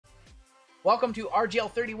Welcome to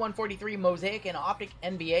RGL 3143 Mosaic and Optic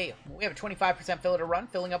NBA. We have a 25% filler to run,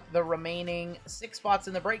 filling up the remaining 6 spots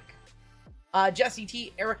in the break. Jesse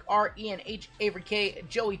T, Eric R, Ian H, Avery K,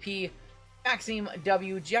 Joey P, Maxime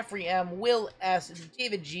W, Jeffrey M, Will S,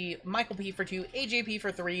 David G, Michael P for 2, AJ P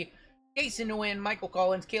for 3, Jason Nguyen, Michael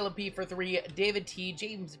Collins, Caleb P for 3, David T,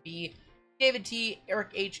 James B, David T, Eric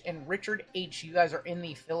H, and Richard H. You guys are in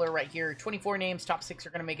the filler right here. 24 names, top 6 are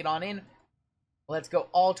going to make it on in. Let's go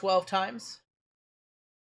all 12 times.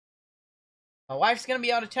 My wife's going to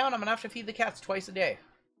be out of town. I'm going to have to feed the cats twice a day.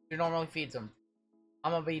 She normally feeds them.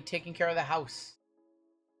 I'm going to be taking care of the house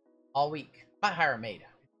all week. Might hire a maid.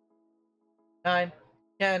 9,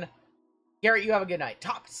 10. Garrett, you have a good night.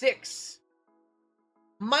 Top 6.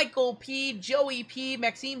 Michael P, Joey P,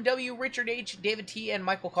 Maxime W, Richard H, David T, and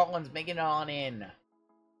Michael Collins making it on in.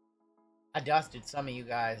 I dusted some of you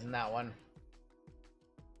guys in that one.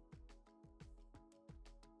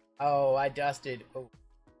 Oh, I dusted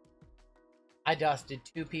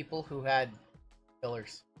 2 people who had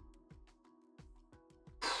fillers.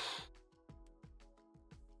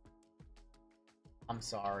 I'm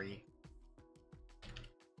sorry.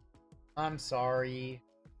 I'm sorry.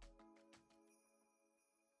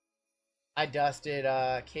 I dusted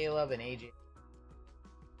Caleb and AJ.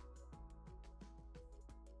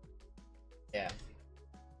 Yeah.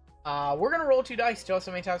 We're going to roll 2 dice. Tell us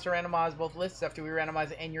how many times to randomize both lists. After we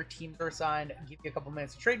randomize and your teams are assigned, give you a couple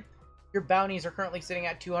minutes to trade. Your bounties are currently sitting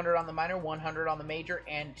at 200 on the minor, 100 on the major,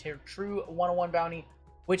 and to true 101 bounty,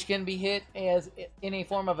 which can be hit as in a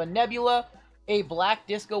form of a nebula, a black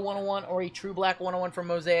disco 101, or a true black 101 from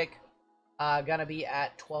Mosaic. Gonna be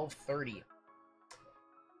at 1230.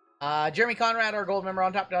 Jeremy Conrad, our gold member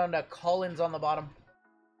on top, down to Collins on the bottom.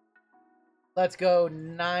 Let's go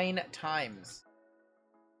 9 times.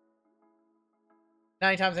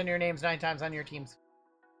 9 times on your names, 9 times on your teams.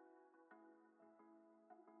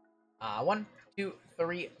 1, 2,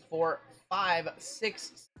 3, 4, 5,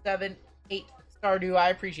 6, 7, 8. Stardew, I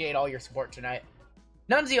appreciate all your support tonight.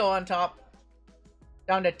 Nunzio on top.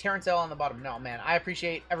 Down to Terrence L on the bottom. No, man, I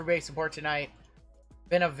appreciate everybody's support tonight.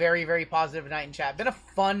 Been a very, very positive night in chat. Been a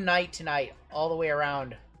fun night tonight, all the way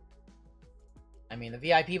around. I mean, the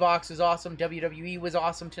VIP box was awesome. WWE was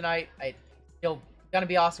awesome tonight. It's still gonna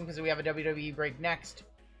be awesome because we have a WWE break next.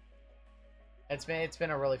 It's been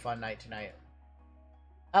a really fun night tonight.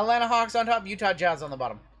 Atlanta Hawks on top, Utah Jazz on the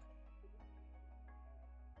bottom.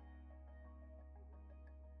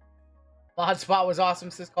 Mod spot was awesome,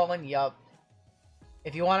 says Colin. Yup.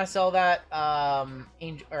 If you want to sell that,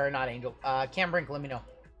 Angel, or not Angel, Cam Brink, let me know.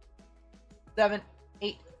 7,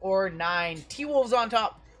 8, or 9. T-Wolves on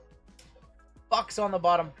top. Bucks on the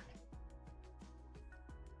bottom.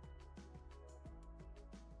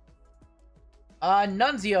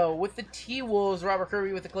 Nunzio with the T-Wolves. Robert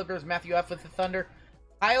Kirby with the Clippers. Matthew F with the Thunder.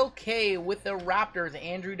 Kyle K with the Raptors.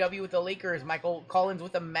 Andrew W with the Lakers. Michael Collins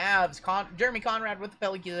with the Mavs. Jeremy Conrad with the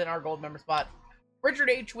Pelicans in our gold member spot. Richard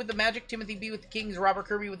H with the Magic. Timothy B with the Kings. Robert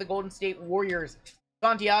Kirby with the Golden State Warriors.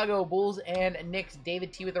 Santiago, Bulls, and Knicks.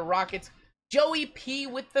 David T with the Rockets. Joey P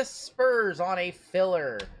with the Spurs on a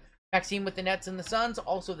filler. Maxime with the Nets and the Suns.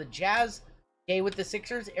 Also the Jazz. Jay with the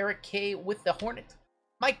Sixers. Eric K with the Hornets.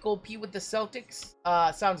 Michael P with the Celtics.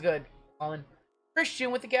 Sounds good, Colin.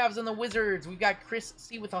 Christian with the Cavs and the Wizards. We've got Chris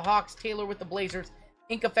C with the Hawks. Taylor with the Blazers.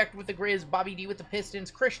 Ink Effect with the Grizz. Bobby D with the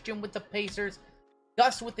Pistons. Christian with the Pacers.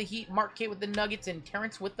 Gus with the Heat. Mark K with the Nuggets. And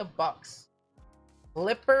Terrence with the Bucks.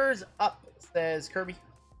 Clippers up, says Kirby.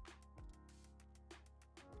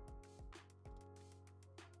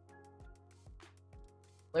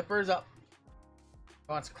 Clippers up.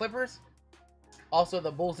 Wants Clippers. Also,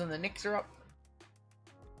 the Bulls and the Knicks are up.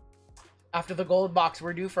 After the gold box,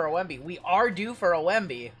 we're due for a Wemby. We are due for a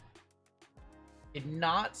Wemby. Did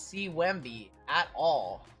not see Wemby at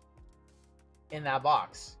all in that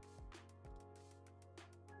box.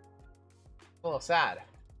 A little sad.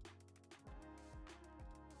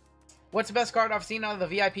 What's the best card I've seen out of the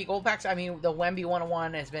VIP gold packs? I mean, the Wemby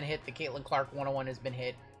 101 has been hit. The Caitlin Clark 101 has been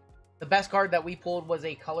hit. The best card that we pulled was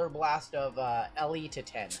a Color Blast of LE to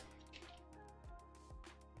 10.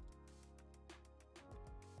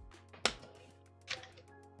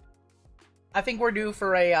 I think we're due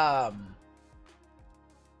for a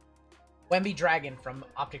Wemby Dragon from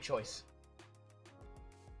Optic Choice.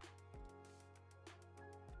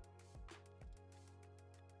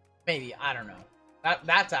 Maybe, I don't know.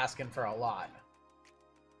 That's asking for a lot.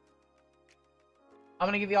 I'm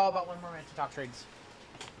gonna give you all about 1 more minute to talk trades.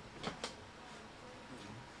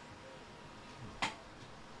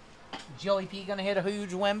 Joey P gonna hit a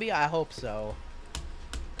huge Wemby? I hope so.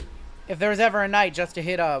 If there was ever a night just to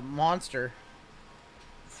hit a monster.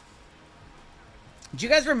 Do you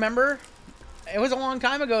guys remember? It was a long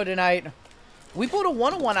time ago tonight. We pulled a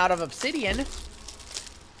 101 out of Obsidian. It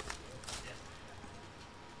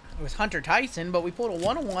was Hunter Tyson, but we pulled a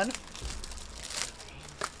 101.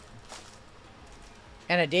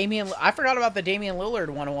 And a Damian... I forgot about the Damian Lillard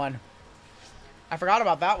 101. I forgot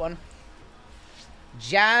about that one.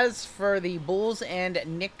 Jazz for the Bulls and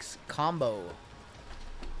Knicks combo.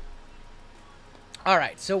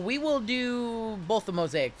 Alright, so we will do both the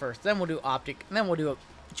Mosaic first. Then we'll do Optic. And then we'll do a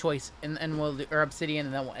Choice. And we'll do... Or Obsidian,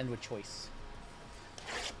 and then we'll end with Choice.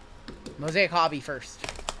 Mosaic Hobby first.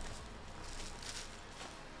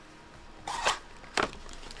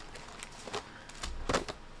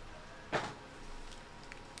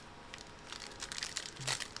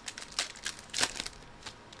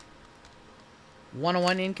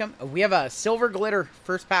 $101 income. We have a Silver Glitter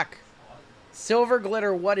first pack. Silver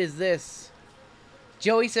Glitter, what is this?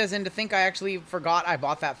 Joey says, and to think I actually forgot I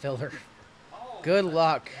bought that filler. Good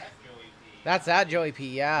luck. That's that Joey P,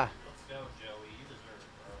 yeah. Let's go, Joey. You deserve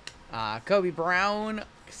it, bro. Kobe Brown,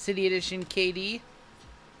 City Edition KD,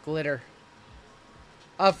 Glitter.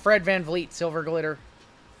 Fred VanVleet, Silver Glitter.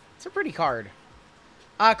 It's a pretty card.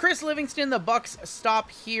 Chris Livingston, the Bucks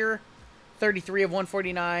stop here. 33 of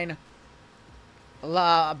 149.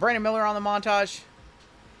 Brandon Miller on the montage.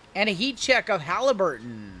 And a heat check of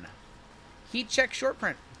Halliburton. Heat check short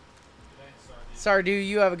print. Thanks, Sardu,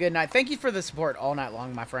 you have a good night. Thank you for the support all night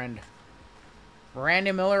long, my friend.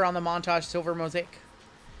 Brandon Miller on the montage, Silver Mosaic.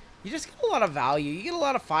 You just get a lot of value. You get a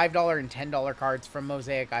lot of $5 and $10 cards from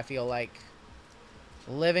Mosaic, I feel like.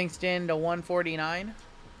 Livingston to 149.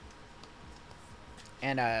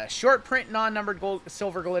 And a short print non-numbered gold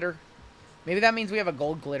Silver Glitter. Maybe that means we have a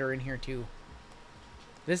gold glitter in here too.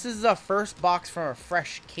 This is the first box from a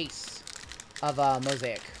fresh case of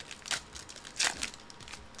Mosaic.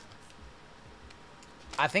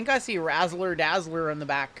 I think I see Razzler Dazzler in the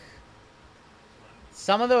back.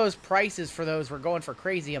 Some of those prices for those were going for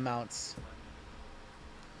crazy amounts.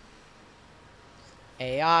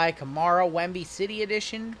 AI, Kamara, Wemby City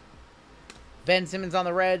Edition. Ben Simmons on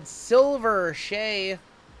the red. Silver, Shea.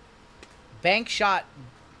 Bank Shot,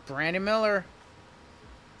 Brandon Miller.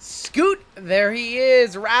 Scoot, there he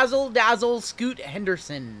is. Razzle Dazzle Scoot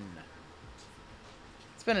Henderson.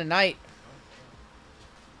 It's been a night.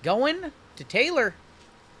 Going to Taylor.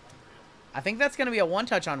 I think that's going to be a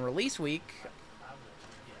one-touch on release week.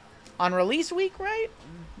 On release week, right?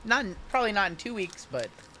 Probably not in 2 weeks, but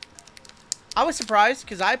I was surprised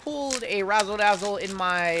because I pulled a Razzle Dazzle in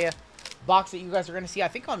my box that you guys are going to see. I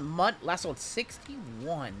think on last sold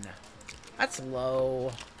 61. That's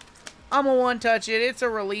low. I'm a one-touch it. It's a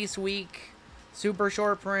release week. Super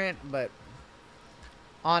short print, but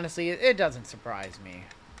honestly, it doesn't surprise me.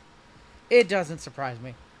 It doesn't surprise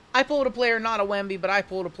me. I pulled a player, not a Wemby, but I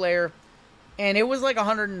pulled a player, and it was like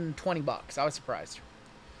 120 bucks. I was surprised.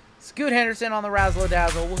 Scoot Henderson on the Razzle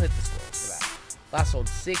Dazzle. We'll hit the scroll for that. Last sold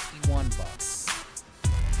 61 bucks.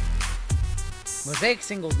 Mosaic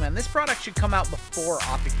singles, man. This product should come out before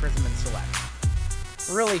Optic Prism and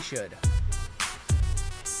Select. Really should.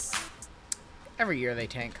 Every year they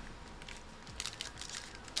tank.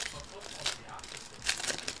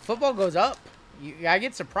 Football goes up. I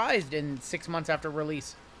get surprised in 6 months after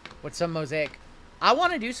release with some Mosaic. I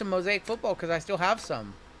want to do some Mosaic football because I still have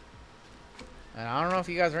some. And I don't know if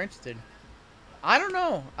you guys are interested. I don't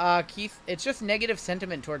know, Keith. It's just negative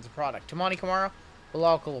sentiment towards the product. Tamani Kamara,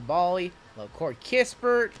 Bilal Coulibaly, Corey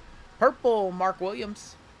Kispert, Purple, Mark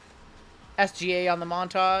Williams, SGA on the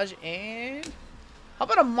montage, and how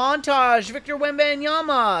about a montage, Victor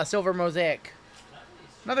Wembanyama, Silver Mosaic.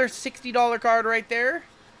 Another $60 card right there.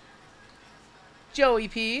 Joey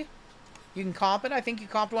P. You can comp it. I think you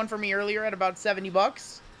comped one for me earlier at about 70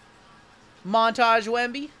 bucks. Montage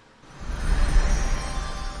Wemby.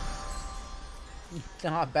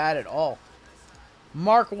 Not bad at all.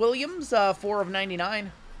 Mark Williams, 4 of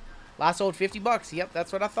 99. Last sold 50 bucks. Yep,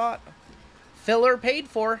 that's what I thought. Filler paid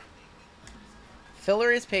for.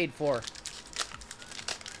 Filler is paid for.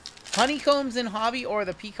 Honeycombs in Hobby or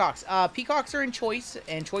the Peacocks? Peacocks are in Choice,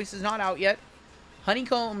 and Choice is not out yet.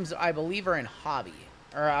 Honeycombs, I believe, are in Hobby.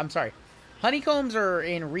 Or, I'm sorry. Honeycombs are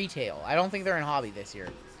in Retail. I don't think they're in Hobby this year.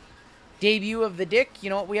 Debut of the Dick. You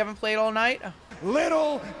know what we haven't played all night?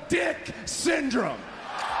 Little Dick Syndrome.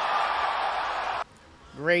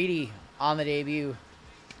 Grady on the debut.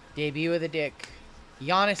 Debut of the Dick.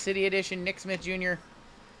 Giannis City Edition. Nick Smith Jr.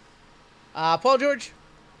 Paul George.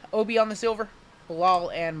 Obi on the silver. Bilal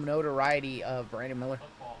and Notoriety of Brandon Miller.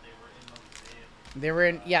 They were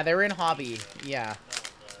in Hobby. Yeah.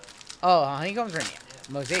 Oh, Honeycombs are in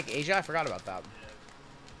Mosaic Asia. I forgot about that.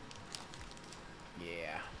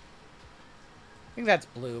 Yeah. I think that's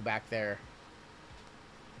blue back there.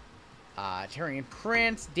 Tyrion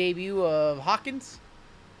Prince, debut of Hawkins.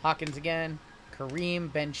 Hawkins again.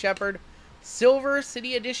 Kareem, Ben Shepherd. Silver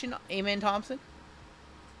City Edition, Amen Thompson.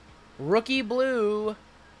 Rookie blue.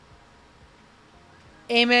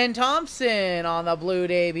 Amen Thompson on the blue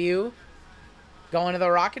debut. Going to the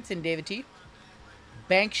Rockets in David T.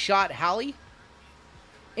 Bank shot Hallie.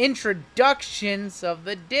 Introductions of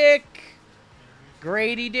the Dick.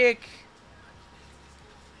 Grady Dick.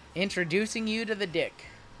 Introducing you to the Dick.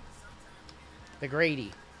 The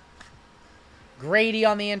Grady. Grady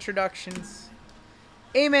on the introductions.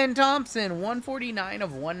 Amen Thompson, 149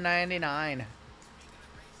 of 199.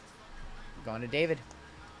 Going to David.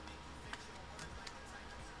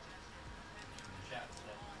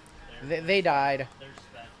 They died.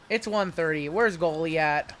 It's 1:30. Where's goalie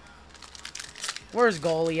at? Where's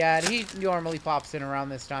goalie at? He normally pops in around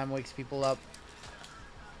this time, wakes people up.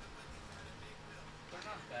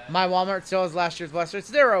 My Walmart still has last year's blasters.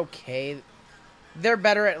 They're okay. They're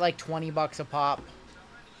better at like 20 bucks a pop.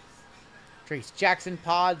 Trace Jackson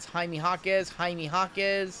Pods, Jaime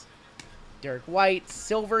Jaquez, Derek White,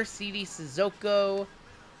 Silver, CD Sissoko,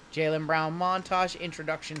 Jaylen Brown Montage,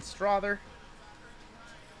 Introduction Strother.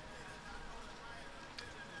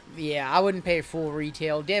 Yeah, I wouldn't pay full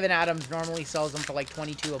retail. David Adams normally sells them for like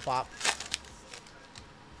 22 a pop.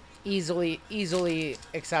 Easily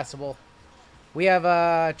accessible. We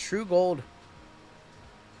have True Gold.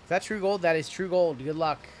 Is that True Gold? That is True Gold. Good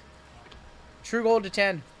luck. True Gold to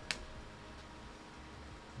 10.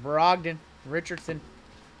 Brogdon, Richardson,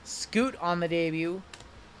 Scoot on the debut.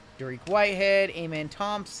 Derek Whitehead, Amen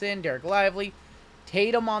Thompson, Derek Lively,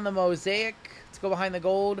 Tatum on the Mosaic. Let's go behind the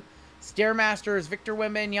gold. Stairmasters, Victor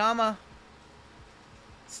Wembanyama.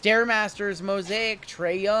 Stairmasters, Mosaic,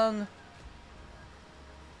 Trae Young.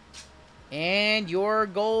 And your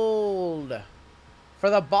gold. For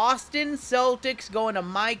the Boston Celtics, going to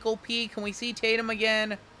Michael P. Can we see Tatum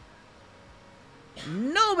again?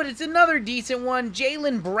 No, but it's another decent one.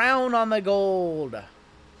 Jaylen Brown on the gold.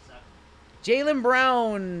 Jaylen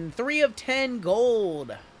Brown, 3 of 10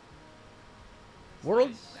 gold.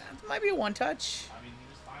 World, that might be a one-touch. I mean, he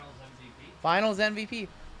was Finals MVP.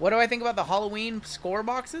 What do I think about the Halloween score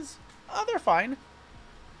boxes? Oh, they're fine.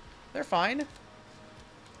 They're fine.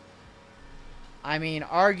 I mean,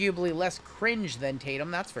 arguably less cringe than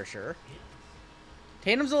Tatum, that's for sure.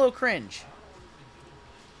 Tatum's a little cringe.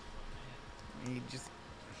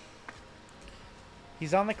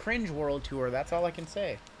 He's on the Cringe World Tour, that's all I can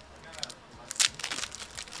say.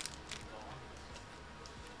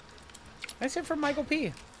 That's it from Michael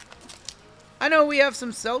P. I know we have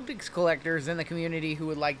some Celtics collectors in the community who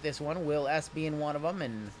would like this one. Will S. being one of them,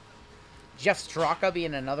 and Jeff Straka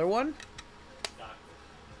being another one.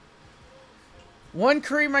 One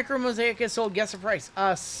Curry Micro Mosaic is sold. Guess the price.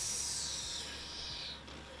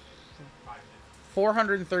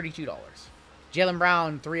 $432. Jaylen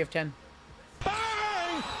Brown, 3 of 10.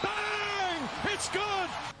 Bang! Bang! It's good!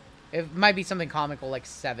 It might be something comical like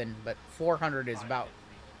 7, but 400 is about...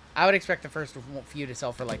 I would expect the first few to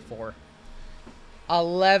sell for like 4.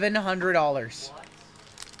 $1,100.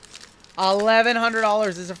 $1,100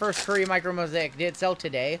 is the first Curry Micro Mosaic. Did it sell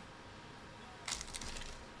today?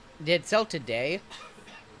 Did it sell today?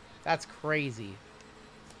 That's crazy.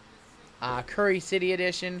 Curry City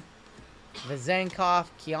Edition. Vazenkov,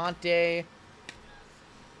 Keontae.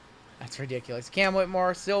 That's ridiculous. Cam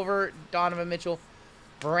Whitmore, Silver, Donovan Mitchell,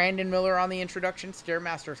 Brandon Miller on the introduction.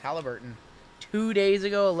 Stairmasters Halliburton. 2 days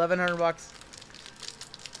ago, $1,100.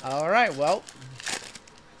 All right, well,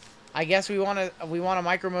 I guess we want a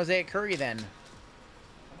Micro Mosaic Curry then.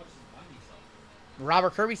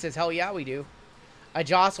 Robert Kirby says, hell yeah, we do. I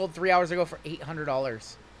jostled 3 hours ago for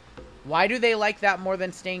 $800. Why do they like that more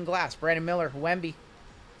than stained glass? Brandon Miller, Wemby.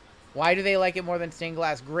 Why do they like it more than stained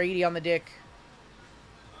glass? Grady on the Dick.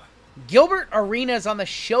 Gilbert Arenas on the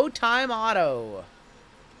Showtime auto.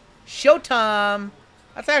 Showtime.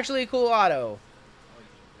 That's actually a cool auto.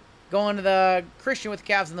 Going to the Christian with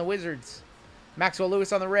the Cavs and the Wizards. Maxwell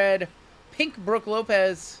Lewis on the red. Pink Brooke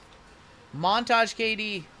Lopez. Montage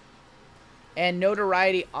KD. And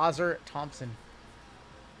Notoriety Ozzer Thompson.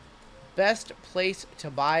 Best place to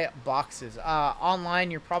buy boxes. Online,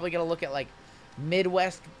 you're probably going to look at like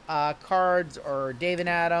Midwest Cards or David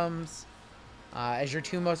Adams as your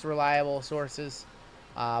 2 most reliable sources.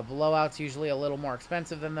 Blowout's usually a little more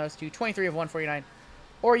expensive than those two. 23 of 149.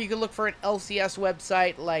 Or you can look for an LCS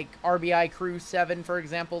website like RBI Crew 7, for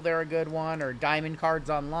example. They're a good one. Or Diamond Cards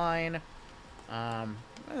Online.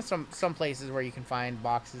 Some places where you can find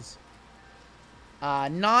boxes.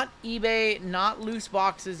 Not eBay, not loose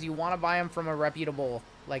boxes. You want to buy them from a reputable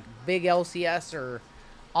like big LCS or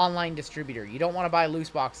online distributor. You don't want to buy loose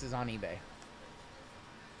boxes on eBay.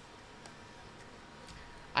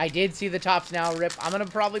 I did see the tops now rip. I'm gonna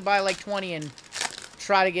probably buy like 20 and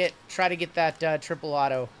try to get that triple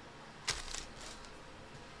auto.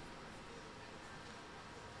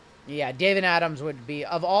 Yeah, David Adams would be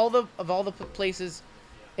of all the places.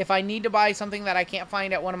 If I need to buy something that I can't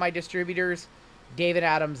find at one of my distributors, David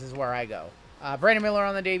Adams is where I go. Brandon Miller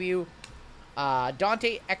on the debut.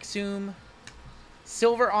 Dante Exum.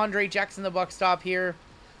 Silver Andre Jackson, the buck stop here.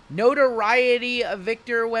 Notoriety of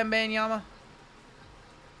Victor Wembanyama.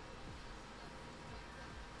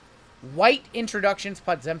 White introductions,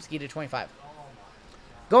 Podziemski to 25.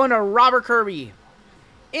 Going to Robert Kirby.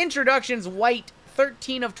 Introductions, white,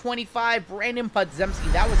 13 of 25. Brandon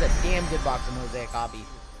Podziemski. That was a damn good box of Mosaic Hobby.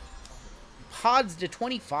 Pods to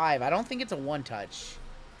 25. I don't think it's a one-touch.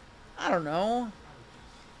 I don't know.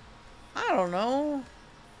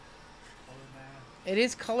 It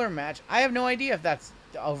is color match. I have no idea if that's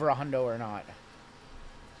over a hundo or not.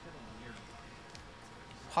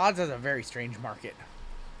 Pods has a very strange market.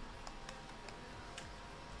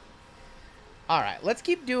 Alright, let's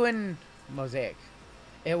keep doing Mosaic.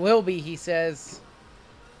 It will be, he says.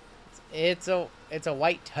 It's a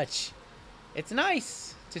white touch. It's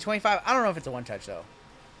nice. To 25. I don't know if it's a one touch though.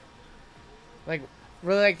 Like,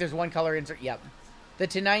 really, like there's one color insert. Yep. The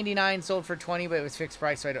to 99 sold for 20, but it was fixed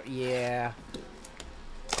price, so I don't. Yeah.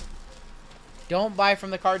 Don't buy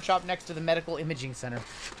from the card shop next to the medical imaging center.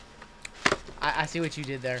 I see what you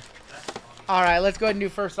did there. All right, let's go ahead and do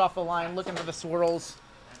first off the line. Looking for the swirls.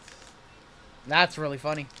 That's really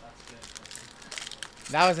funny.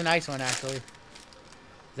 That was a nice one, actually.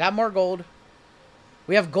 Is that more gold?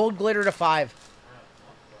 We have gold glitter to 5.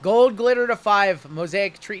 Gold glitter to 5.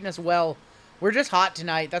 Mosaic treating us well. We're just hot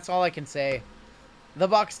tonight. That's all I can say. The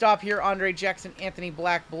box stop here. Andre Jackson, Anthony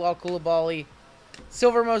Black, Bilal Coulibaly.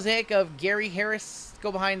 Silver Mosaic of Gary Harris.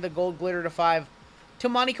 Go behind the gold glitter to 5.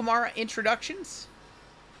 Tomani Kamara introductions.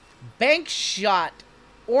 Bank shot.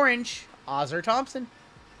 Orange. Ozzer Thompson.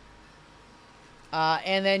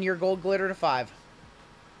 And then your gold glitter to 5.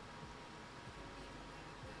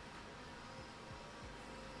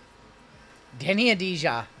 Denny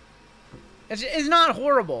Adija. It's not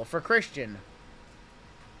horrible for Christian.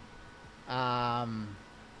 1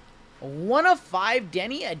 of 5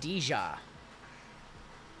 Denny Adija.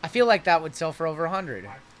 I feel like that would sell for over 100.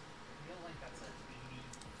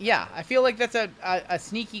 Yeah, I feel like that's a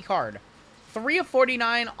sneaky card. 3 of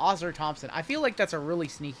 49 Ozzer Thompson. I feel like that's a really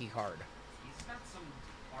sneaky card.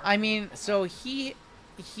 I mean, so he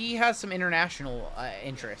has some international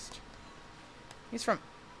interest. He's from...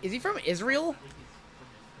 Is he from Israel?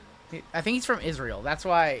 I think he's from Israel. That's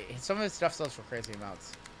why some of his stuff sells for crazy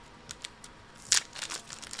amounts.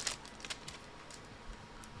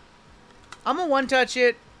 I'm a one-touch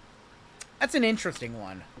it. That's an interesting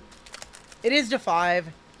one. It is to 5.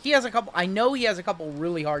 He has a couple... I know he has a couple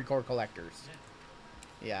really hardcore collectors.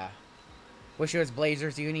 Yeah. Wish it was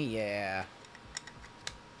Blazers uni? Yeah.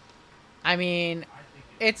 I mean,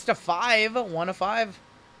 it's to 5. 1 of 5.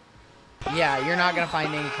 Yeah, you're not going to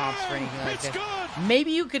find any comps for anything like this.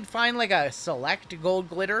 Maybe you could find like a select gold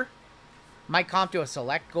glitter. Might comp to a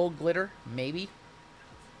select gold glitter. Maybe.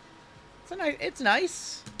 It's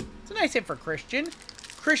nice. It's a nice hit for Christian.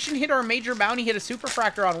 Christian hit our major bounty. Hit a super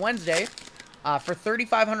fractor on Wednesday for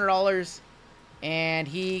 $3,500. And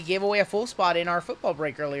he gave away a full spot in our football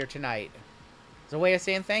break earlier tonight. It's a way of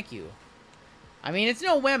saying thank you. I mean, it's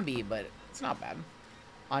no Wemby, but it's not bad.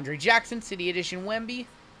 Andre Jackson, City Edition Wemby.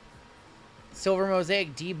 Silver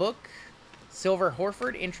Mosaic D-Book. Silver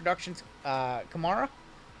Horford, Introductions Kamara.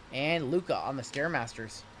 And Luka on the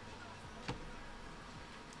Stairmasters.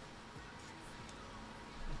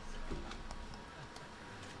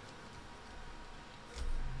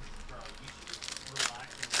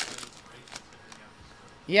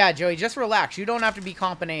 Yeah, Joey, just relax. You don't have to be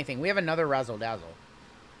comping anything. We have another Razzle Dazzle.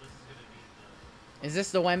 Is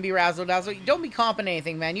this the Wemby Razzle Dazzle? Don't be comping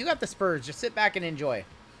anything, man. You got the Spurs. Just sit back and enjoy.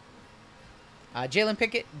 Jalen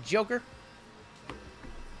Pickett, Joker.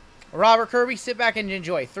 Robert Kirby, sit back and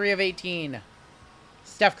enjoy. 3 of 18.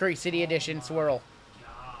 Steph Curry, City Edition, Swirl.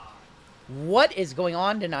 What is going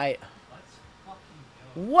on tonight?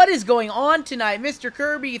 What is going on tonight? Mr.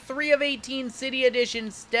 Kirby, 3 of 18, City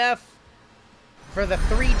Edition, Steph. For the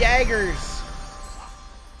 3 daggers.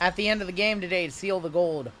 At the end of the game today to seal the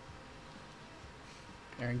gold.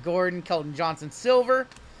 Aaron Gordon, Kelton Johnson, Silver.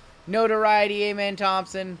 Notoriety, Amen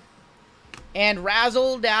Thompson. And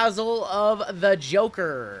Razzle Dazzle of the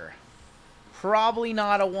Joker. Probably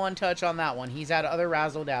not a one-touch on that one. He's had other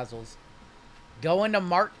Razzle Dazzles. Going to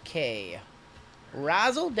Mark K.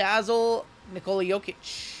 Razzle Dazzle Nikola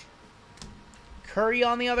Jokic. Curry,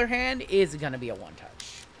 on the other hand, is going to be a one-touch.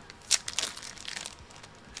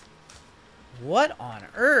 What on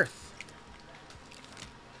earth?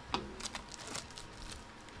 We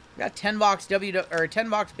got 10 box 10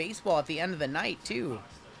 box baseball at the end of the night too.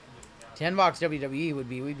 10 box WWE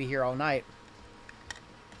we'd be here all night.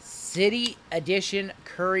 City Edition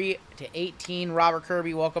Curry to 18. Robert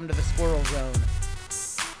Kirby, welcome to the Squirrel Zone.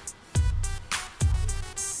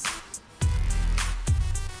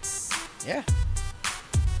 Yeah.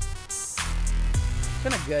 It's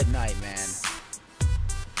been a good night, man.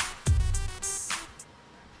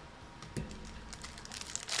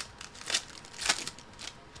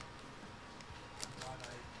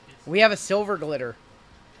 We have a silver glitter.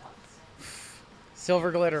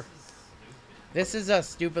 Silver glitter. This is a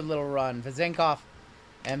stupid little run. Vazenkov,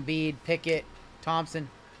 Embiid, Pickett, Thompson,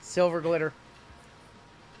 silver glitter.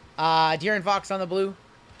 De'Aaron Fox on the blue.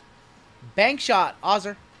 Bank shot,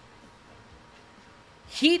 Ozer.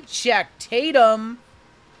 Heat check, Tatum.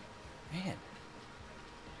 Man.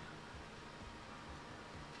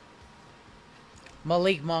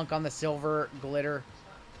 Malik Monk on the silver glitter.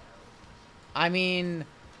 I mean,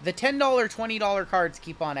 the $10, $20 cards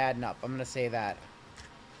keep on adding up. I'm going to say that.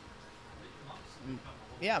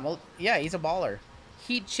 Yeah, he's a baller.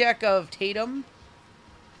 Heat check of Tatum.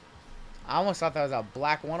 I almost thought that was a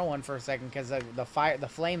black 101 for a second because the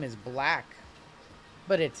flame is black.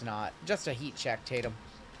 But it's not. Just a heat check, Tatum.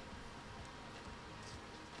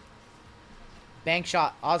 Bank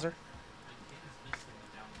shot, Ozer.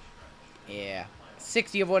 Yeah.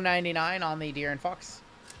 60 of 199 on the De'Aaron Fox.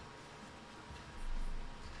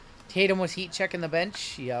 Tatum was heat checking the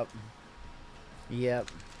bench. Yep. Yep.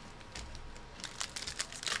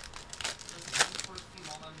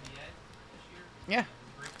 Yeah.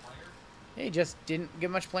 He just didn't get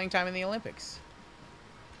much playing time in the Olympics.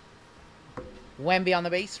 Wemby on the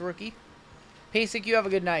base, rookie. Pasek, you have a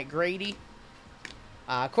good night. Grady.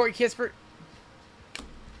 Corey Kispert.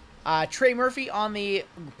 Trey Murphy on the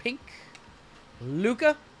pink.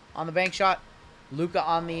 Luka on the bank shot. Luka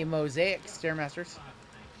on the Mosaic Stairmasters.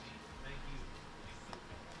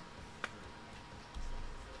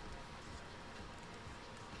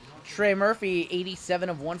 Trey Murphy, 87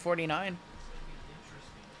 of 149.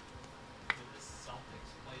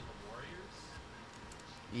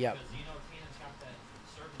 Yep.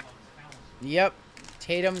 Yep.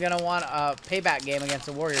 Tatum gonna want a payback game against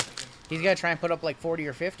the Warriors. He's gonna try and put up like 40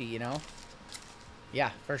 or 50, you know?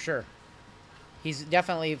 Yeah, for sure. He's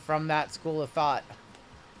definitely from that school of thought.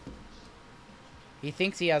 He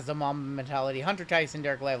thinks he has the mom mentality. Hunter Tyson,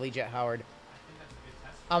 Derek Lively, Jet Howard.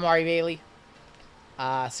 Amari Bailey.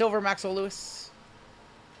 Silver, Maxwell Lewis.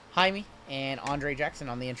 Jaime, and Andre Jackson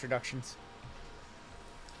on the introductions.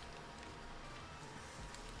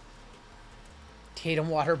 Tatum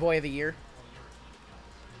Waterboy of the Year.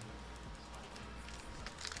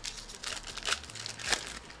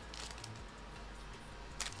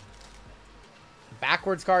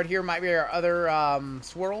 Backwards card here might be our other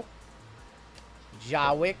swirl.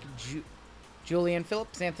 Jawick, Julian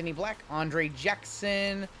Phillips, Anthony Black, Andre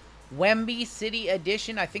Jackson, Wemby City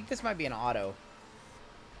Edition. I think this might be an auto.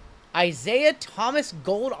 Isaiah Thomas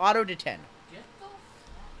Gold Auto to 10.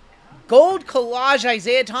 Gold collage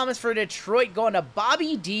Isaiah Thomas for Detroit going to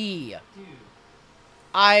Bobby D. Dude.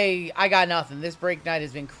 I got nothing. This break night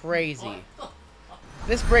has been crazy.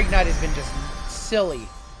 This break night has been just silly.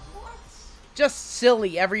 What? Just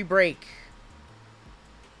silly every break.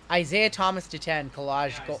 Isaiah Thomas to 10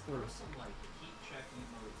 collage gold.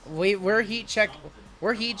 We're heat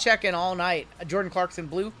checking all night. Jordan Clarkson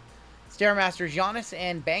blue. Stairmasters Giannis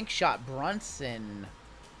and bank shot Brunson.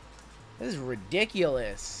 This is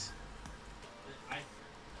ridiculous.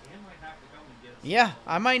 Yeah,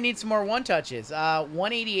 I might need some more one touches.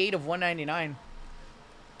 188 of 199.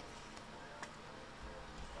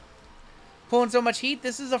 Pulling so much heat.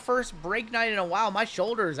 This is the first break night in a while. My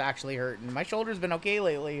shoulder's actually hurting. My shoulder's been okay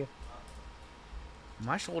lately.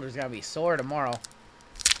 My shoulder's gonna be sore tomorrow.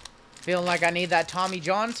 Feeling like I need that Tommy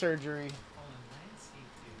John surgery.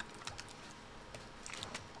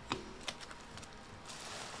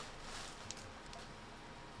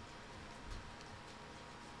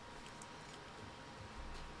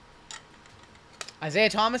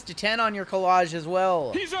 Isaiah Thomas to 10 on your collage as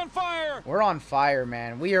well. He's on fire. We're on fire,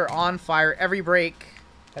 man. We are on fire. Every break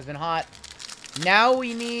has been hot. Now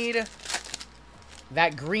we need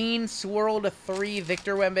that green swirl to 3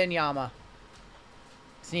 Victor Wembanyama.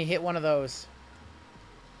 Just need to hit one of those.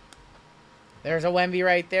 There's a Wemby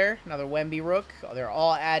right there. Another Wemby rook. Oh, they're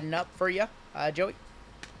all adding up for you, Joey.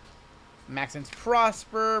 Maxence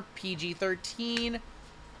Prosper, PG-13,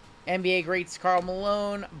 NBA greats Karl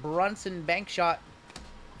Malone, Brunson Bankshot,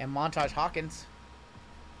 and Montage Hawkins.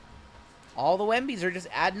 All the Wembies are just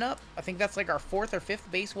adding up. I think that's like our 4th or 5th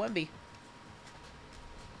base Wemby.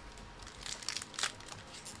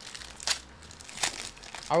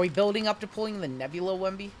 Are we building up to pulling the Nebula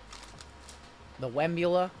Wemby? The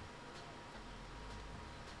Wembula?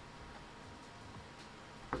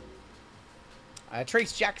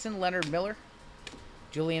 Trace Jackson, Leonard Miller,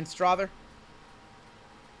 Julian Strother.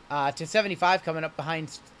 To 75 coming up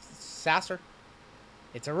behind Sasser.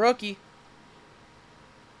 It's a rookie.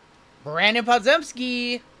 Brandon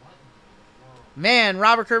Podziemski. Man,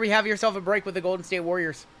 Robert Kirby, have yourself a break with the Golden State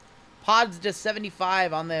Warriors. Pods to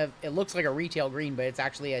 75 on the... It looks like a retail green, but it's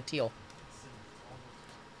actually a teal.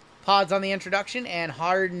 Pods on the introduction, and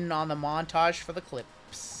Harden on the montage for the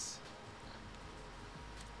Clips.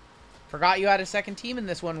 Forgot you had a second team in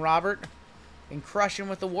this one, Robert. And crushing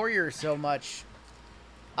with the Warriors so much.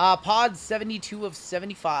 Pods 72 of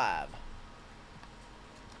 75.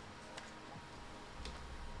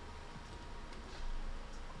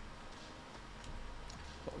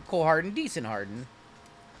 Cool Harden, decent Harden.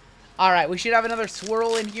 Alright, we should have another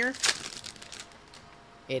swirl in here.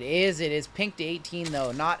 It is pink to 18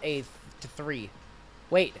 though, not a to 3.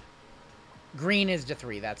 Wait. Green is to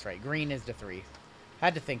 3, that's right. Green is to 3.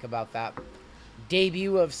 Had to think about that.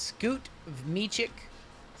 Debut of Scoot Michik.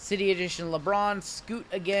 City Edition LeBron. Scoot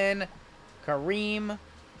again. Kareem.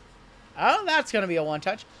 Oh, that's going to be a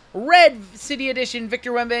one-touch. Red City Edition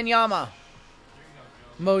Victor Wembanyama.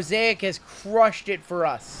 Mosaic has crushed it for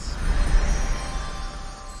us.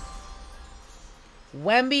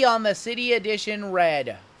 Wemby on the City Edition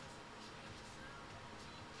red.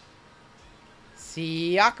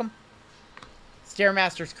 Siakam.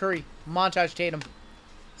 Stairmasters Curry. Montage Tatum.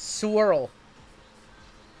 Swirl.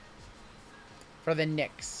 For the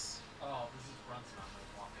Knicks. Oh, this is Brunson on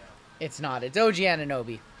the walkout. It's not. It's OG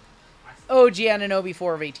Anunoby. OG Anunoby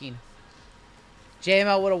 4 of 18.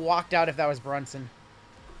 JML would have walked out if that was Brunson.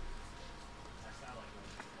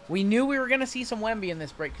 We knew we were going to see some Wemby in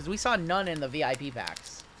this break because we saw none in the VIP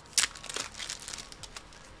packs.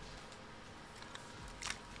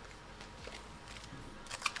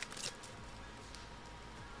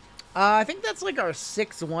 I think that's like our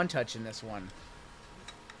 6th one-touch in this one.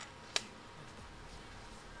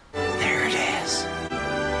 There it is.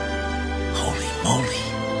 Holy moly.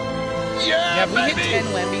 Yeah, Have we hit baby! 10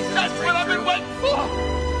 Wembys in That's this what I've been breakthrough? waiting for!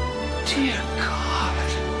 Dear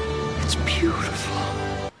God. It's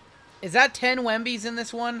beautiful. Is that 10 Wembys in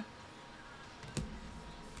this one?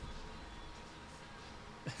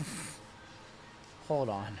 Hold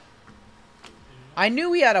on. I knew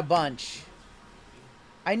we had a bunch.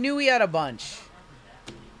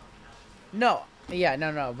 No. Yeah,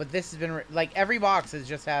 no. But this has been... Like, every box has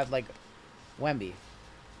just had, like, Wemby.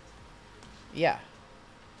 Yeah.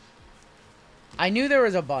 I knew there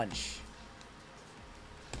was a bunch.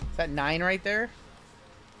 Is that 9 right there?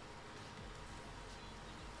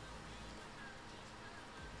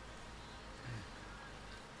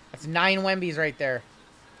 That's 9 Wembys right there.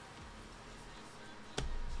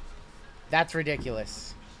 That's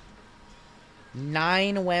ridiculous.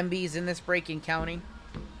 9 Wembys in this break and counting.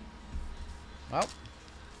 Well.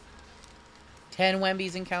 10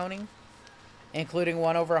 Wembys and counting. Including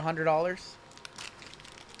one over $100.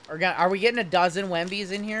 Are we getting a dozen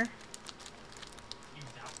Wembys in here?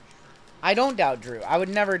 I don't doubt Drew. I would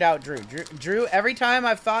never doubt Drew. Drew, every time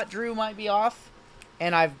I've thought Drew might be off,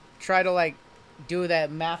 and I've tried to, like, do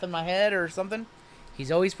that math in my head or something,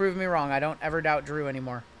 he's always proven me wrong. I don't ever doubt Drew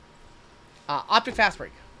anymore. Optic Fast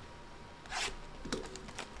Break.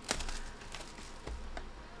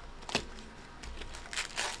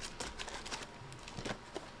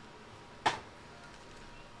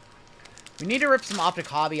 We need to rip some Optic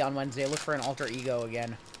Hobby on Wednesday. Look for an Alter Ego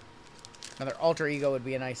again. Another Alter Ego would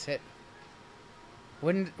be a nice hit.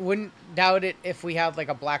 Wouldn't doubt it if we had like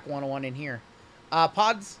a black 101 in here.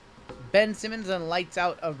 Pods, Ben Simmons, and Lights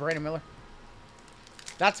Out of Brandon Miller.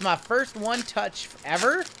 That's my first one-touch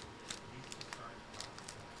ever.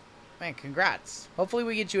 Man, congrats. Hopefully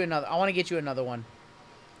we get you another. I want to get you another one.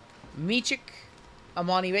 Michik,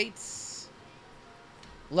 Amani Bates,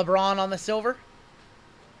 LeBron on the silver.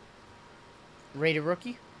 Rated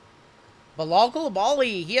rookie. Bilal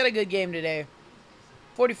Coulibaly. He had a good game today.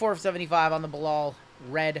 44 of 75 on the Bilal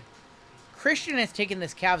red. Christian has taken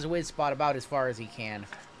this Cavs Wiz spot about as far as he can.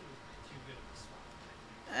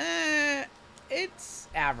 It's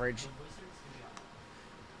average.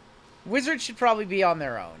 Wizards should probably be on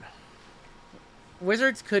their own.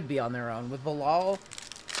 Wizards could be on their own with Bilal.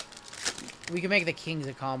 We can make the Kings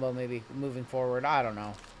a combo maybe moving forward. I don't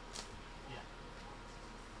know.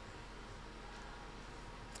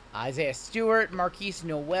 Yeah. Isaiah Stewart, Marquise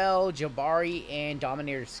Noel, Jabari, and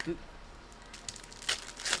Dominator Scoot.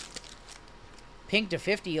 Pink to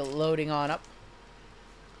 50 loading on up.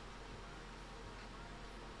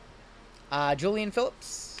 Julian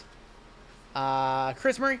Phillips.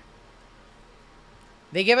 Chris Murray.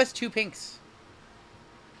 They give us 2 pinks.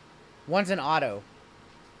 One's an auto.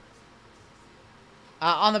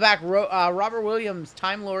 On the back, Robert Williams,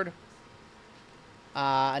 Time Lord.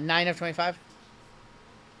 9 of 25.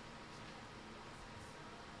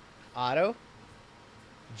 Auto.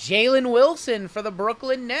 Jalen Wilson for the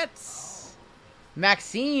Brooklyn Nets.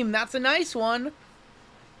 Maxime, that's a nice one.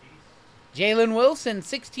 Jalen Wilson,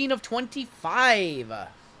 16 of 25.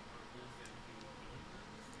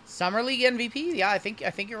 Summer League MVP? Yeah, I think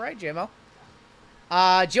you're right, JML.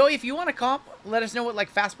 Joey, if you want to comp, let us know what like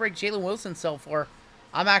Fast Break Jalen Wilson sell for.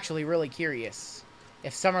 I'm actually really curious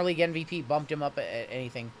if Summer League MVP bumped him up at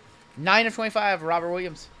anything. 9 of 25, Robert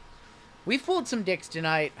Williams. We've pulled some dicks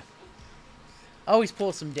tonight. Always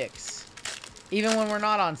pull some dicks. Even when we're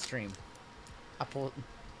not on stream. I pull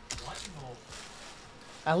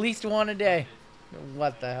at least one a day.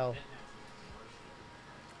 What the hell?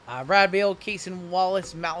 Brad Beal, Cason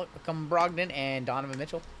Wallace, Malcolm Brogdon, and Donovan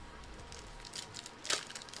Mitchell.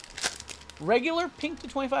 Regular pink to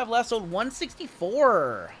 25 left sold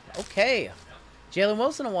 164. Okay. Jalen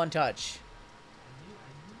Wilson a 1-touch.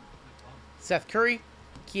 Seth Curry,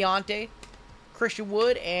 Keontae, Christian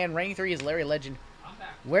Wood, and reigning 3 is Larry Legend.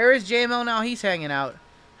 Where is JML now? He's hanging out.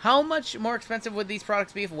 How much more expensive would these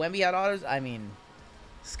products be if Wemby had autos? I mean,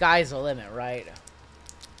 sky's the limit, right?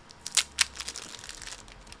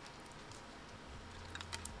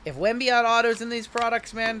 If Wemby had autos in these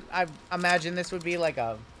products, man, I imagine this would be like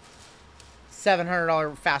a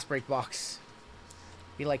 $700 fast break box.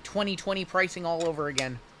 Be like 2020 pricing all over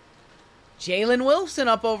again. Jalen Wilson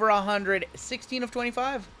up over 100. 16 of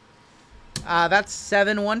 25. That's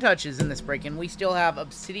 7 1-touches in this break, and we still have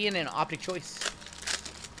Obsidian and Optic Choice.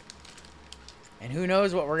 And who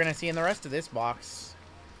knows what we're going to see in the rest of this box.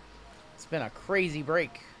 It's been a crazy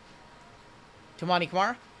break. Tamani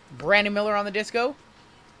Kamara. Brandon Miller on the disco.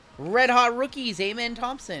 Red Hot Rookies. Amen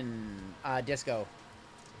Thompson disco.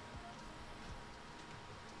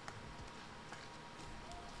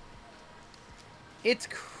 It's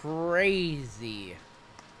crazy.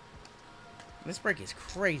 This break is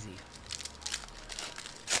crazy.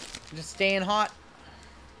 Just staying hot.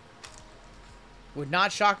 Would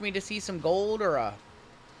not shock me to see some gold or a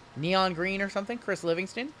neon green or something. Chris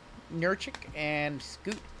Livingston, Nurkic, and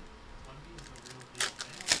Scoot.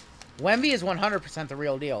 Wemby is 100% the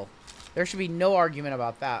real deal. There should be no argument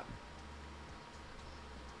about that.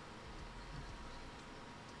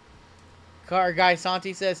 Car Guy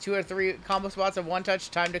Santi says 2 or 3 combo spots of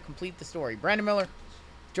 1-touch. Time to complete the story. Brandon Miller,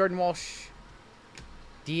 Jordan Walsh,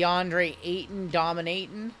 DeAndre Ayton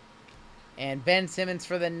dominating, and Ben Simmons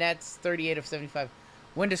for the Nets, 38 of 75.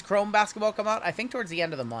 When does Chrome basketball come out? I think towards the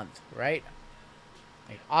end of the month, right?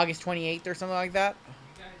 Like August 28th or something like that. You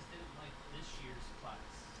guys didn't like this year's class.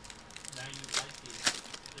 Now you like it,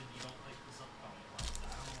 then you don't like this upcoming class.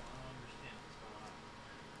 I don't understand what's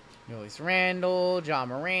going on. Julius Randle, John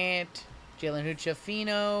Morant, Jalen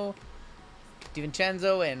Huchafino,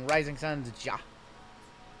 DiVincenzo, and Rising Suns Ja.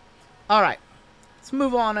 Alright. Let's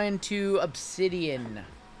move on into Obsidian.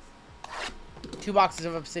 2 boxes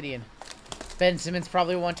of Obsidian. Ben Simmons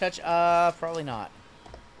probably 1-touch. Probably not.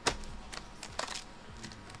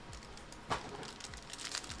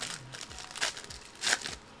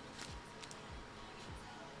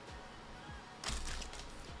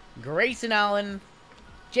 Grayson Allen,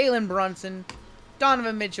 Jalen Brunson,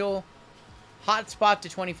 Donovan Mitchell, hot spot to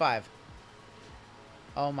 25.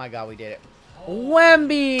 Oh my god, we did it.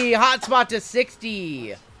 Wemby, hot spot to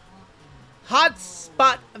 60. Hot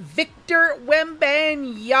spot Victor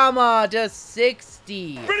Wembanyama to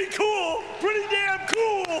 60. Pretty cool. Pretty damn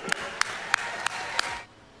cool.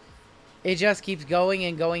 It just keeps going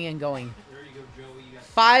and going and going. There you go, Joey. You got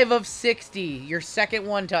 5 of 60. Your second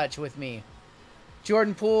 1-touch with me.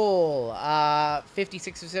 Jordan Poole,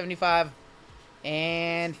 56 of 75.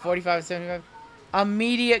 And 45 of 75.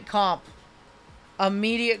 Immediate comp.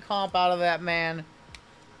 Immediate comp out of that man.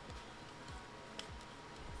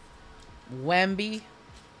 Wemby.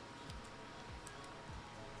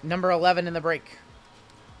 Number 11 in the break.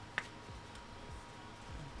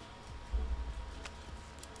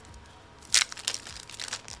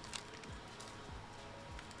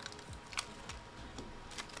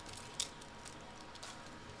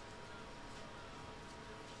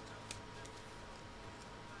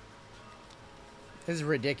 This is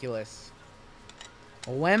ridiculous.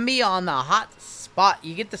 Wemby on the hot spot.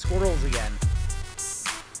 You get the squirrels again.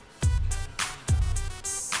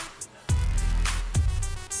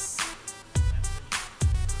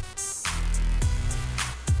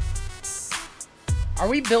 Are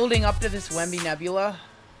we building up to this Wemby Nebula?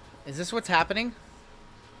 Is this what's happening?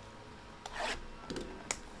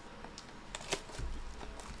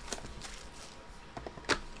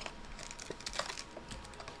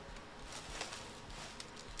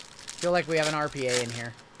 Feel like we have an RPA in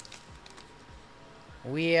here.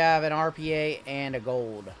 We have an RPA and a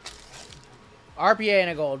gold. RPA and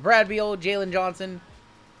a gold. Brad Beal, Jalen Johnson,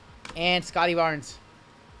 and Scotty Barnes.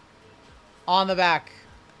 On the back.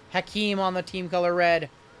 Hakeem on the team color red.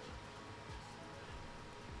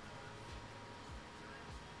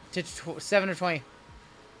 To 7 of 20.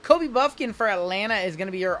 Kobe Buffkin for Atlanta is going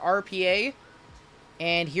to be your RPA.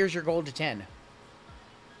 And here's your gold to 10.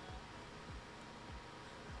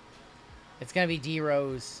 It's going to be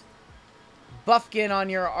D-Rose. Buffkin on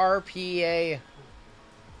your RPA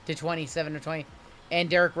to 27 of 20. And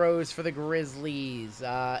Derrick Rose for the Grizzlies.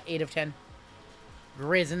 8 of 10.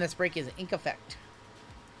 Grizz in this break is ink effect.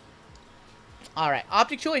 Alright,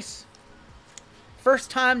 Optic Choice. First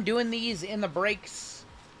time doing these in the breaks.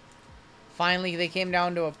 Finally, they came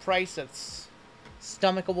down to a price that's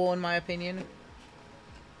stomachable in my opinion.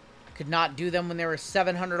 I could not do them when they were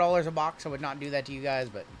 $700 a box. I would not do that to you guys,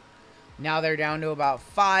 but now they're down to about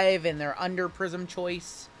 $5 and they're under Prism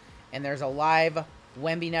Choice. And there's a live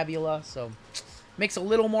Wemby Nebula, so makes a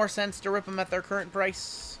little more sense to rip them at their current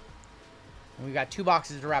price. And we've got 2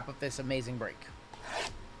 boxes to wrap up this amazing break.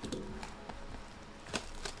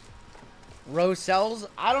 Rose sells.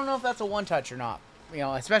 I don't know if that's a one-touch or not. You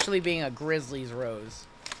know, especially being a Grizzlies Rose.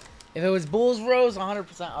 If it was Bulls Rose,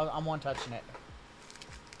 100% I'm one-touching it.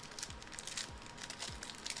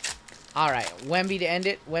 Alright, Wemby to end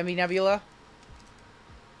it. Wemby Nebula.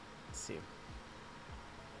 Let's see.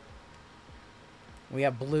 We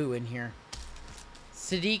have blue in here.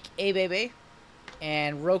 Sadiq Abebe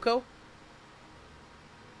and Rocco.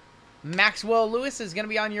 Maxwell Lewis is going to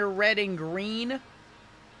be on your red and green.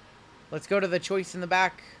 Let's go to the choice in the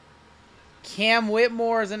back. Cam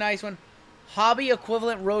Whitmore is a nice one. Hobby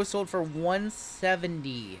equivalent rose sold for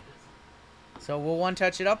 $170. So we'll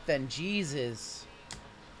one-touch it up then. Jesus.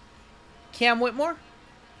 Cam Whitmore.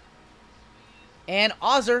 And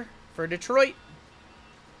Ozer for Detroit.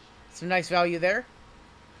 Some nice value there.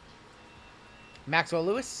 Maxwell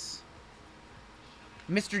Lewis.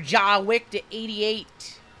 Mr. Ja Wick to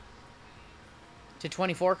 88. To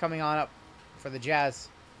 24 coming on up for the Jazz.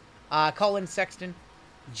 Colin Sexton.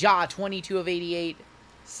 Ja, 22 of 88.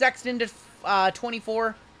 Sexton to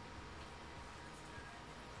 24.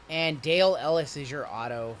 And Dale Ellis is your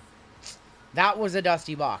auto. That was a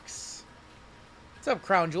dusty box. What's up,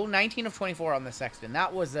 Crown Jewel? 19 of 24 on the Sexton.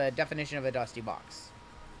 That was the definition of a dusty box.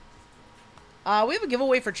 We have a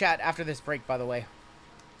giveaway for chat after this break, by the way.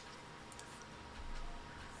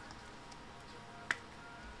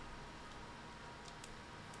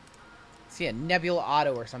 See a Nebula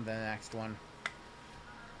Auto or something in the next one.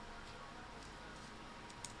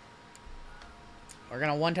 We're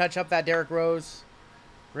gonna one-touch up that Derrick Rose.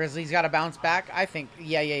 Grizzlies got to bounce back. I think,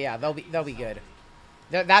 yeah. They'll be good.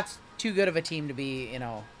 That's too good of a team to be, you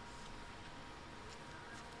know.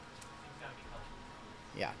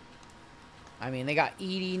 Yeah. I mean, they got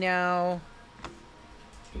Edie now.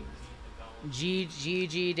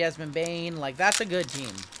 GG, Desmond Bain. Like, that's a good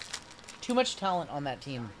team. Too much talent on that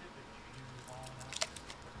team.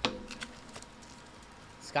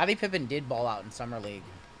 Scottie Pippen did ball out in Summer League.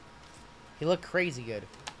 He looked crazy good.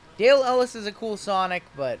 Dale Ellis is a cool Sonic,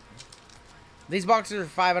 but these boxes are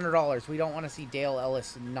 $500. We don't want to see Dale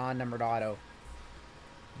Ellis non-numbered auto.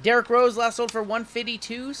 Derrick Rose last sold for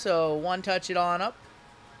 $152, so one-touch it on up.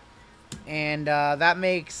 And that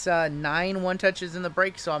makes 9 one-touches in the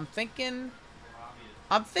break, so I'm thinking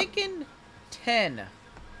 10.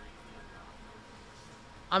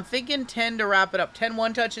 I'm thinking 10 to wrap it up. 10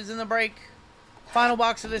 one-touches in the break. Final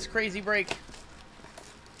box of this crazy break.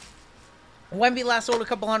 Wemby last sold a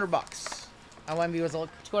couple $100. Wemby was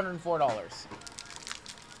 $204.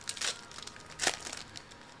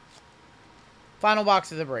 Final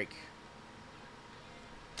box of the break.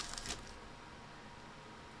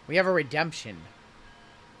 We have a redemption.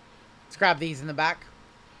 Let's grab these in the back.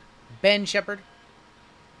 Ben Shepherd.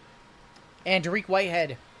 And Dariq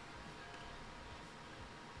Whitehead.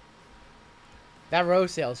 That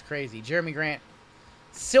Rose sale is crazy. Jeremy Grant.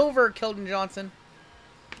 Silver, Keldon Johnson.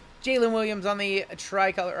 Jalen Williams on the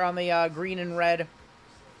tricolor, on the green and red.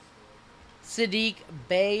 Sadiq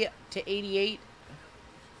Bey to 88.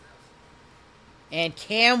 And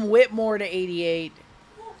Cam Whitmore to 88.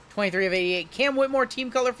 23 of 88. Cam Whitmore,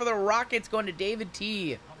 team color for the Rockets, going to David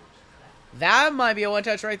T. That might be a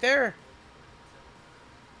one-touch right there.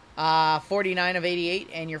 49 of 88.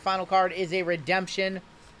 And your final card is a redemption.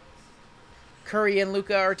 Curry and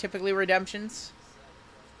Luka are typically redemptions.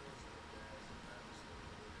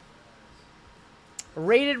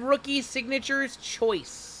 Rated rookie signatures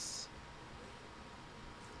choice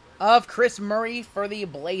of Chris Murray for the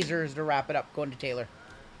Blazers to wrap it up. Going to Taylor.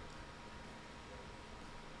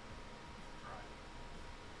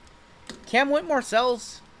 Cam Whitmore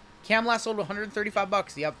sells. Cam last sold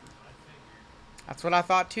 $135. Yep. That's what I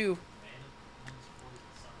thought too.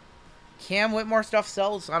 Cam Whitmore stuff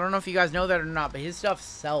sells. I don't know if you guys know that or not, but his stuff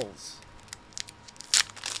sells.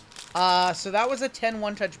 So that was a 10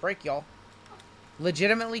 one-touch break, y'all.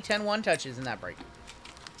 Legitimately 10 one-touches in that break.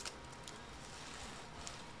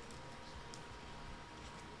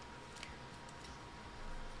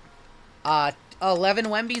 Uh, 11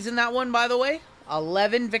 Wembys in that one, by the way.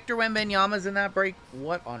 11 Victor Wembanyama's in that break.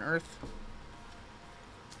 What on earth?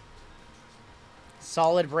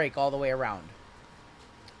 Solid break all the way around.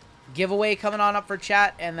 Giveaway coming on up for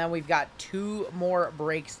chat, and then we've got 2 more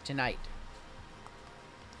breaks tonight.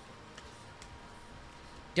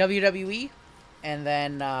 WWE, and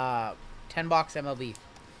then 10-box MLB.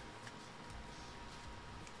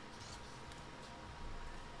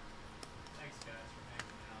 Thanks, guys, for hanging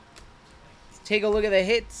out. Let's take a look at the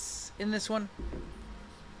hits in this one.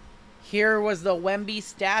 Here was the Wemby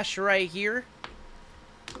stash right here.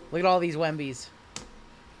 Look at all these Wembys.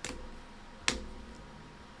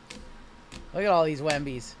 Look at all these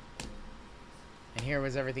Wembys. And here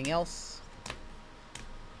was everything else.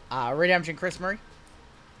 Redemption Chris Murray.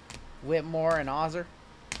 Whitmore and Ozer.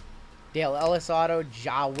 Dale Ellis auto.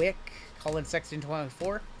 Ja Wick. Colin Sexton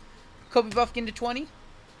 24. Kobe Buffkin to 20.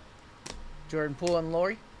 Jordan Poole and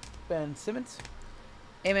Laurie. Ben Simmons.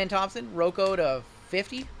 Amen Thompson. Rocco to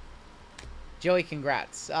 50. Joey,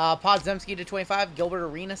 congrats. Podzemski to 25. Gilbert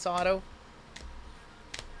Arenas auto.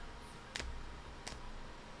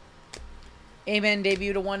 Amen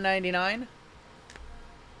debut to 199.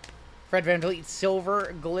 Fred VanVleet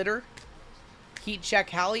silver glitter. Heat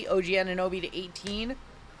check Hallie. OG Anunoby to 18.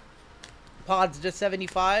 Pods to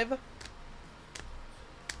 75.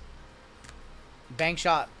 Bank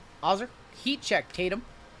shot Ozer. Heat check Tatum.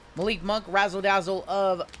 Malik Monk razzle dazzle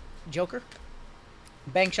of Joker.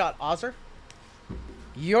 Bank shot Ozer.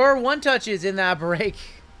 Your one touches in that break.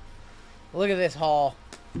 Look at this haul.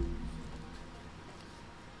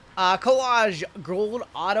 Collage gold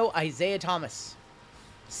auto Isaiah Thomas.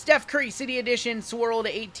 Steph Curry City Edition swirl to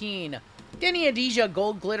 18. Denny Adija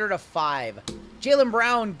gold glitter to 5. Jaylen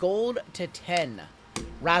Brown gold to 10.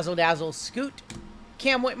 Razzle Dazzle Scoot.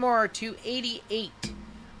 Cam Whitmore to 88.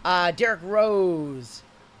 Derrick Rose.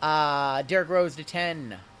 Derrick Rose to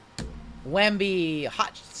 10. Wemby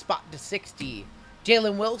hot spot to 60.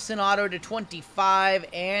 Jalen Wilson auto to 25.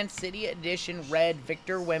 And City Edition red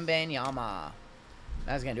Victor Wembanyama.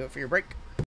 That's going to do it for your break.